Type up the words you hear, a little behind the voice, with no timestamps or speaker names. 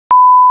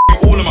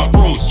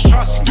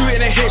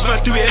X man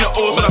do it in the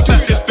O's. When I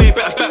back this bay,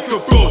 better back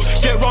your bros.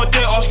 Get round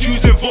there, ask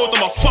who's involved.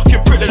 I'm a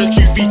fucking prick, let the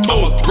truth be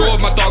told. Bro,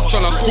 my dog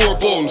tryna score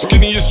bones.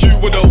 Skinny is you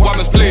with the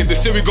whammers blade. They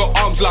say we got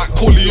arms like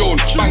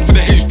Corleone. Bang for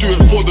the H, do it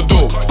for the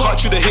dough.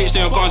 Cut through the H,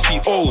 then you're gonna see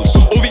O's.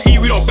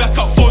 OVE, we don't back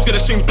up foes. Gonna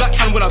swing black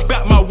hand when I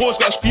back my walls.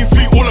 Gotta scream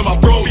free all of my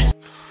bros.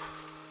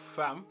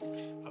 Fam,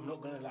 I'm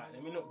not gonna lie,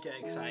 let me not get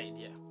excited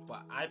yet,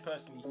 but I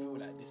personally feel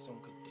like this song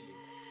could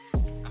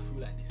deliver. I feel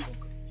like this song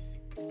could be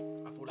sick.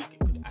 I feel like it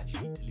could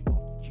actually deliver.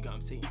 Do you get what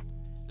I'm saying?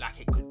 Like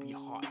it could be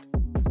hard.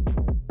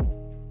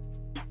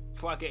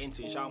 Before I get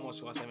into it, shout out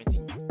Moscow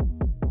 17.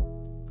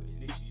 Because it's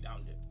literally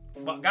down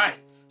there. But guys,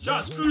 shout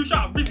out Screw,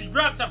 shout out Rizzy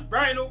Rampz and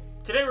Rhyno.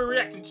 Today we're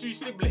reacting to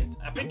Siblings.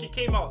 I think it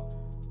came out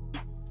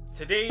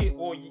today,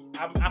 or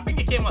I think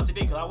it came out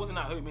today because I wasn't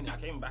at home, innit? I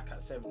came back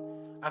at 7.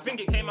 I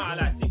think it came out at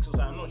like 6 or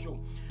something, I'm not sure.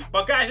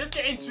 But guys, let's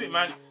get into it,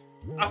 man.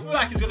 I feel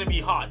like it's gonna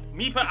be hard.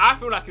 I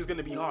feel like it's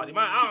gonna be hard.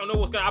 I don't know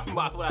what's gonna happen,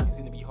 but I feel like it's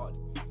gonna be hard.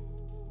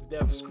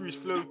 Their Screw's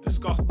flow,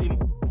 disgusting.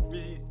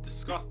 Rizzy's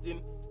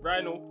disgusting.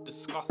 Rhyno,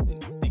 disgusting.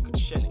 They could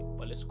shell it,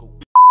 but let's go.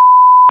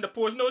 The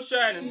Porsche, no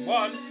shining.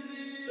 1.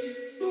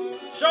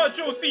 Shout out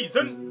Joe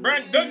Season.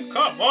 Brandon,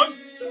 come on.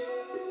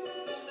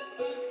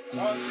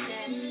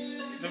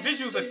 The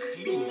visuals are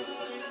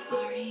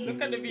clean.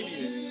 Look at the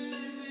video.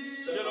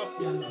 Shut up.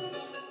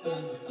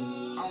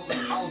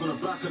 I was on the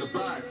back of the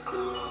bag.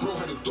 Bro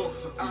had the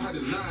dots, I had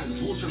the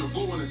 9. Watching them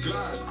go on a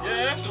glide.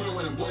 Yeah. Tell me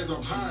when them boys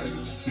up high.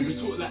 Niggas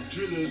talk like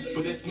drillers,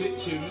 but they're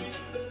snitching.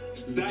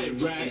 That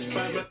ain't right.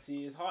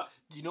 See, it's hard.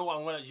 You know what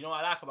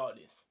I like about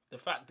this? The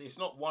fact that it's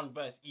not one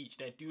verse each.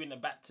 They're doing the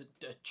back to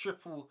a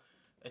triple.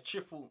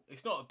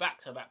 It's not a back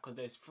to back because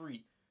there's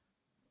 3.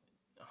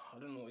 I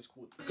don't know what it's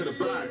called. Look at the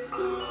bag.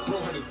 Bro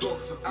had the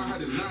dots, I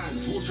had the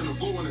 9. Watching them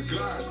go on a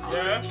glide.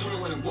 Yeah. Tell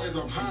me when them boys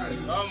up high.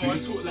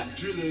 Niggas talk like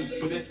drillers,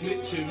 but they're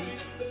snitching.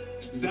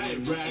 That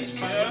ain't right.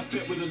 Yeah. I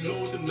step with a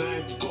load of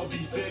knives. Gotta be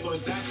fair, gotta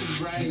dance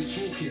and right. They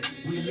talk it,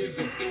 we live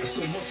it. I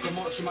still Moscow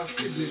marching my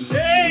siblings.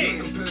 Hey!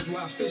 Still compared to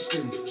how I fished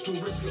him.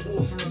 Still risk it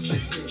all for a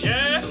biscuit.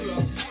 Yeah.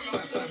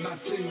 Back my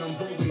ting, I'm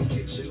broke in his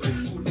kitchen.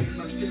 4 days,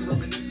 man, still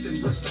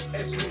reminiscing. Rest of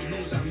S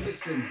knows I'm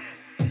missing.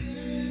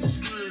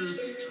 Screwed.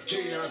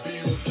 JIB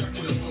or Jack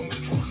in the box.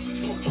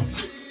 Pop up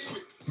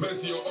quick. Man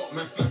see your up,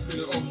 man slapping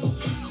it off.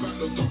 Back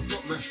the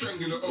dot, man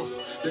strangling it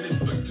off. Then it's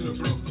back to the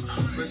block.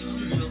 Man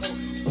squeezing it off.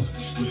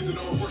 Squeezing it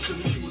off, rush a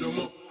knee with them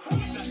up.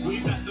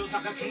 Weave that does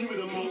like I clean with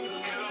them up.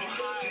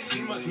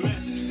 Too much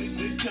mess.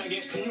 This can't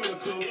get clean with a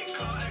clothes.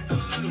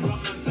 Had to run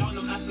man down,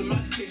 I'm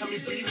asthmatic. Had me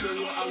breathing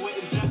a lot. I wet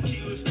his jacket,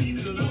 he was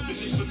feeding a lot. Been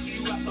in for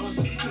 2 laps, I was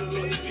speaking a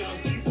lot. If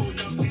I'm too cold,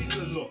 I'm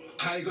freezing a lot.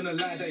 How you gonna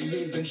lie that you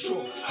ain't been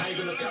shot? How you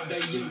gonna cap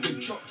that you ain't been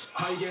chopped?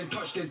 How you getting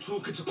touched, then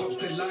talking to cops,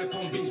 then lie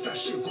upon beats, that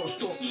shit got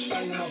stopped.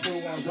 Bang on my bro,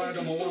 I ride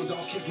on my ones,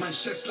 I'll kick my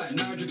chest like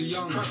Nigel the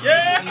Young.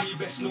 Yeah! Me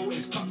best know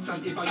it's tucked,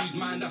 and if I use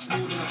mine, that's more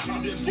than a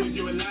cup. Them boys,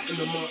 you a light in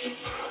the mud.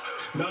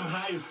 Now I'm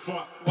high as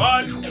fuck.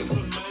 1.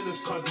 Empton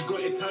minus cause he got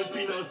it times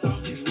 3 now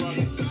south he's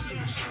run.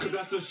 Cause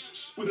that's a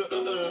shh with a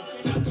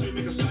that to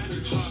make a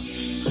silent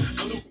hush.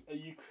 Are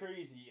you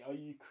crazy? Are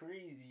you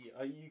crazy?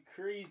 Are you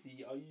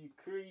crazy? Are you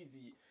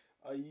crazy?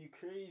 Are you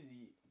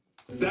crazy?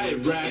 That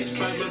ain't right.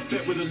 5 man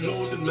step with a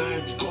load of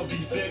knives. Gotta be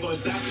fair, gotta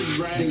dance and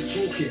right. They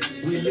talk it,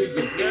 we live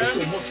it. Yeah.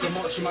 Still Moscow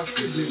marching my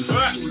siblings.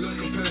 Yeah. Still learn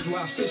compared to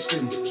how I fished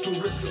him.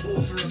 Still risk it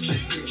all for a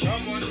biscuit.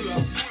 Come on.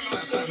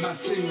 Back my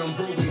ting, I'm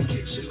broke in his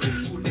kitchen.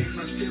 4 days,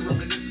 man, still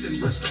reminiscing.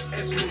 Rest of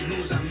S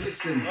knows I'm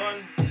missing.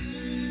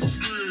 1.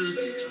 Screwed.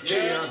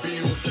 Yeah. JIB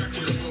or Jack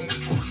in the box.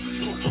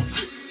 Pop up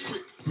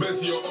quick. Man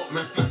see your up,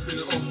 man slapping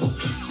it off.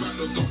 Back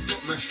the dot,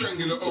 man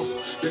strangling it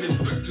off. Then it's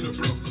back to the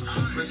block.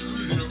 Man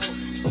squeezing it off.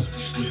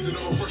 Squeezing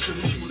it off, rush a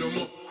knee with them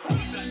up.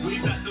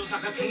 Weave that does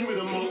like I clean with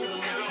them up.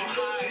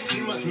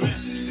 Too much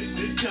mess.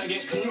 This can't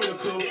get clean with a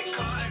clothes.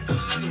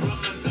 Had to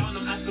run man down,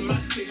 I'm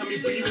asthmatic. Had me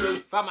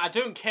breathing. Fam, I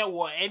don't care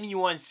what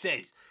anyone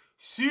says.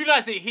 Soon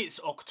as it hits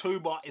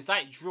October, it's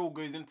like drill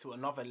goes into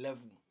another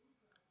level.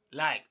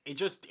 Like it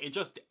just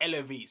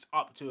elevates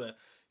up to a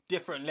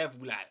different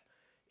level. Like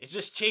it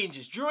just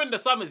changes. During the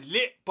summer's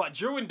lit, but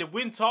during the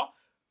winter,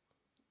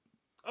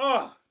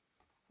 they're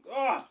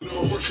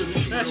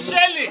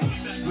shelling.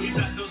 Weave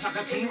that does like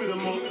I clean with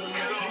them up.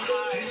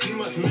 Too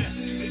much mess.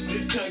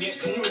 This can't get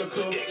clean with a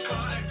clothes.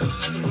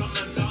 Had to run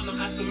man down, I'm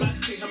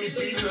asthmatic. Had me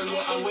breathing a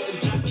lot. I wet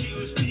his jacket, he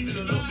was feeding a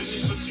lot. Been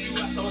in for 2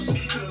 laps, I was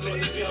speaking a lot.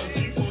 If I'm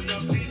too cold,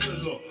 I'm freezing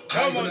a lot.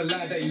 How you gonna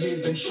lie that you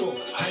ain't been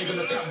shot? How you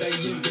gonna cap that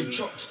you ain't been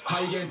chopped?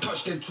 How you getting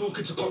touched, then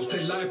talking to cops,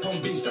 then lie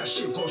upon beats, that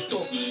shit got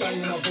stopped.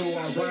 Bang on my bro,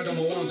 I ride on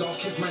my ones, I'll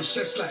kick my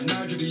chest like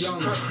Nigel the Young.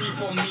 Crush creep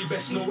on me,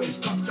 best know it's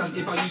tucked, and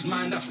if I use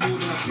mine, that's more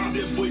than a cup.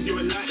 Them boys, you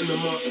a light in the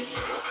mud.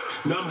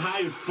 Now I'm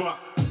high as fuck.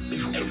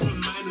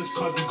 Empton minus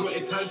cause he got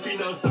it times 3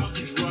 now south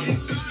he's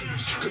run.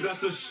 Cause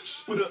that's a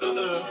shh with a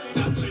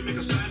that to make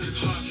a silent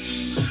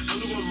hush. I'm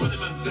the one running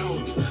man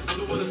down. I'm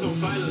the one that's on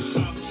violent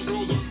stuff.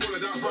 Bros on all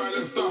of that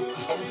violent stuff.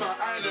 Obviously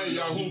I know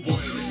Yahoo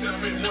boy. They say I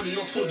make money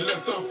off fraudulent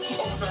stuff.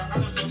 Obviously I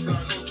don't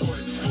supply no toy.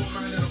 4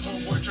 man in a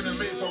convoy trying to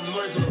make some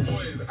noise with the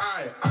boys.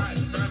 Aye,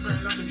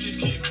 bang like a G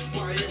keep.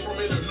 But I ain't from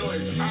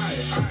Illinois.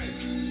 Aye.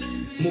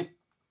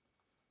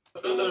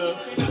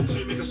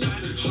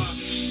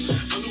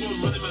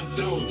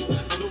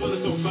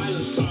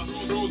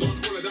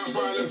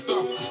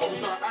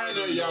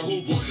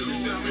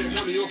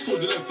 you're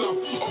fraudulent stuff.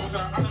 Obviously,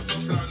 I don't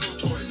stop like no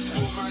toy.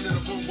 Four man in a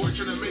convoy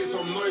trying to make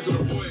some noise with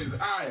the boys.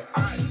 Aye,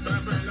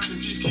 bang bang like the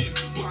GP,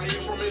 but I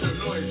ain't from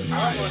Illinois.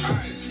 Aye.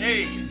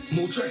 Hey.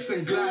 More tracks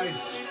than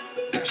glides.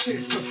 That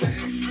shit's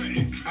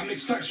pathetic. I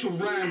mix factual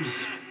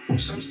rhymes.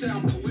 Some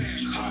sound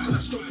poetic. How can I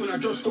stop when I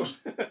just got...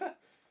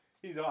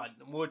 He's hard.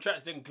 More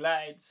tracks than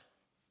glides.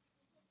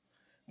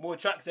 More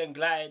tracks than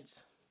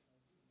glides.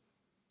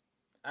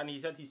 And he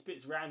said he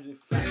spits rhymes with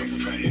facts or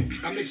something.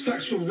 I mix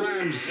factual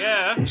rhymes.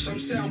 Yeah. Some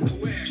sound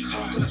poetic.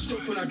 How can I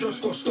stop when I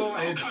just got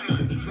started?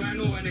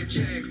 Rhyno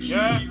energetic.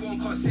 Yeah.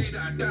 2v1 can't say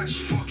that I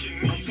dash.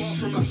 I'm far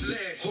from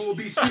athletic. Whole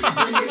BC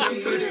bringing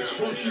in medics.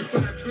 1, 2,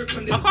 5 grip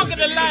and then... I can't get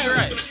the lie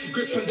right.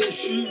 Grip and then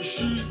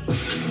shoot.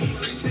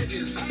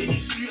 If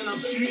he's shooting, I'm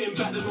shooting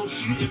back. There's no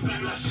shooting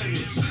back like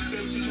tennis.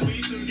 Them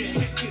situations get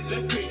hectic,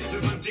 left quick.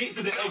 There's no dates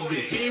to the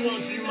exit. They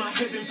won't do my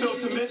head and fail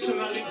to mention.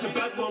 I linked a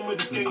bad one with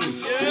the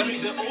skins. They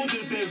make the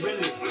oldest their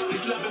relics.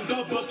 This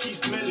lavender bug keeps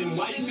smelling.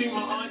 Why you think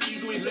my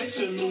aunties always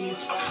lecture me?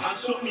 I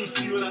shot me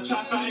too and I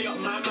tried to fire up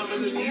my man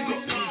when the new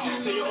got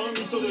peaked. Say you're on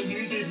me so the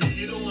new did me.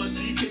 You don't want to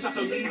see kids like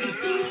a movie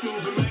scene.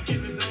 Silver Mac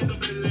in the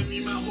 9 me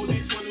man hold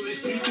this one all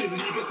exclusively.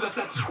 Guess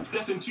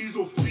that's in 2s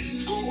or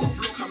 3s. Go on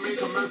block, I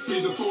make a man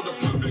freeze and throw the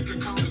public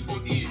account is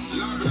on E.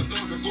 Live in the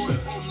dance, I got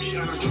it on me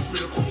and I just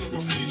made a call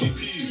for PGP.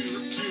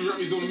 2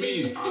 Rammies on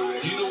me,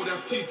 you know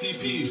that's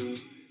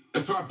TTP.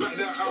 If I back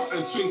that out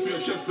and swing for your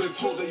chest, best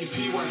hope that you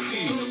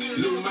PYT.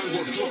 Little man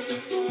got dropped,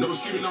 now we're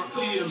screaming out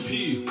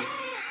TMP.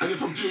 And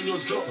if I'm doing your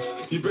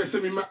drops, you better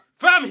send me my...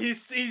 Fam,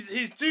 he's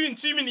doing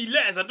too many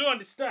letters. I don't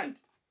understand.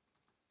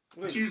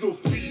 2s or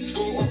 3s.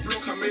 Go on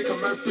block, I make a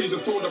man freeze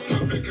and throw the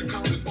public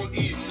account is on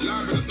E.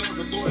 Live in the dance,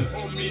 I got it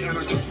on me and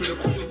I just made a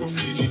call for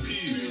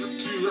PGP.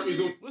 2 Rammies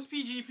on What's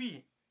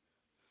PGP?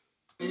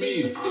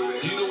 me, you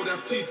know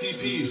that's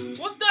TTP.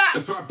 What's that?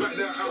 If I back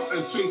that out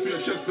and swing for your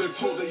chest, best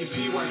hope that you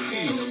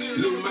PYT.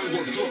 Little man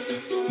got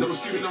dropped, now we're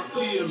screaming out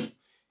TM.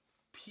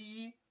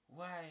 PYC.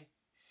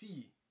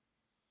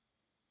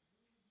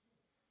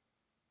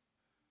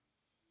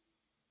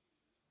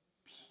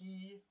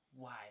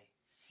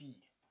 PYC.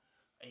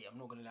 Hey, I'm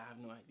not gonna lie, I have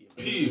no idea.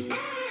 P.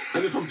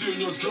 And if I'm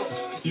doing your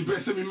drops, you better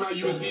send me my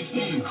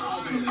USDT.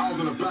 I was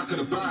on the back of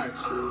the bag.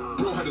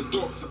 Bro had the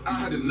dots, I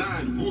had a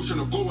 9. We were trying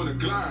to go on a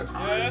glide.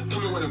 Yeah.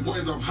 Tell me where them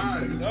boys up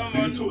high. You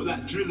talk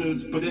like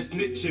drillers, but they're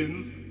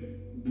snitching.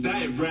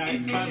 That ain't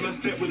right. 5 man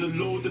step with a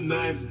load of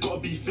knives. Gotta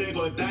be fair,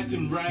 gotta dice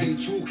him right. They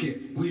talk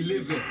it, we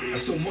live it. I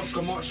still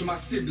Moscow march with my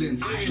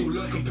siblings. Still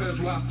lurk compared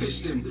to where I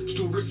fished him.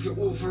 Still risk it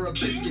all for a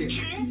biscuit.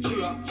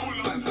 Pull up,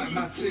 back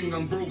my ting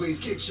on Broadway's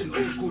kitchen.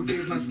 Old school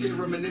days, man, still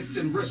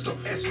reminiscing. Rest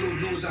of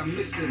S-Lord knows I'm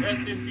missing.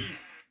 Rest in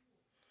peace.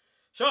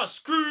 Shout out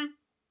Screw.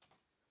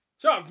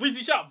 Shout out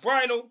Rizzy. Shout out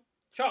Rhyno.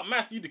 Shout out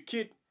Matthew the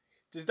Kid.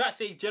 Does that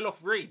say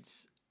Jellof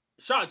Raids?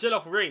 Shout out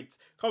Jellof Raids.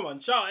 Come on,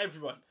 shout out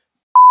everyone.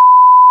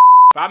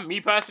 Fam,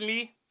 me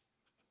personally,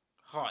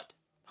 hard.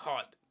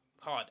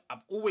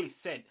 I've always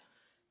said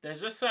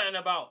there's just something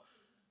about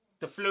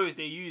the flows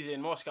they use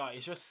in Moscow.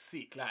 It's just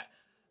sick. Like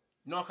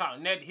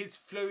Knockout Ned, his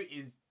flow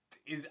is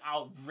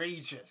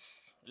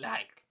outrageous.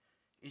 Like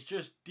it's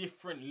just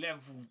different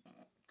level,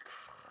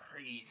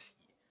 crazy.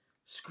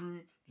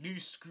 Screw,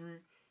 Loose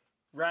Screw,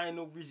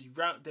 Rhyno, Rizzy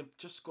Rampz. They've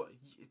just got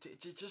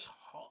it's just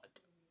hard.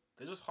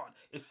 They're just hard.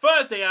 It's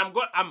Thursday and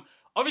I'm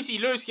obviously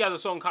Lowski has a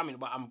song coming,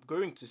 but I'm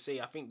going to say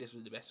I think this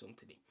was the best song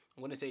today.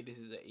 I'm gonna say this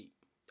is an 8.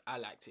 I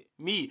liked it.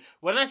 Me,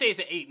 when I say it's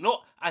an 8,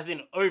 not as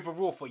in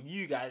overall for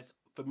you guys,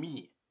 for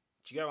me.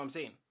 Do you get what I'm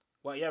saying?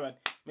 Well, yeah, man.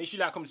 Make sure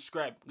you like, comment,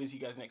 subscribe. I'm gonna see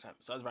you guys next time.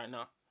 So that's right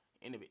now.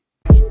 In a bit.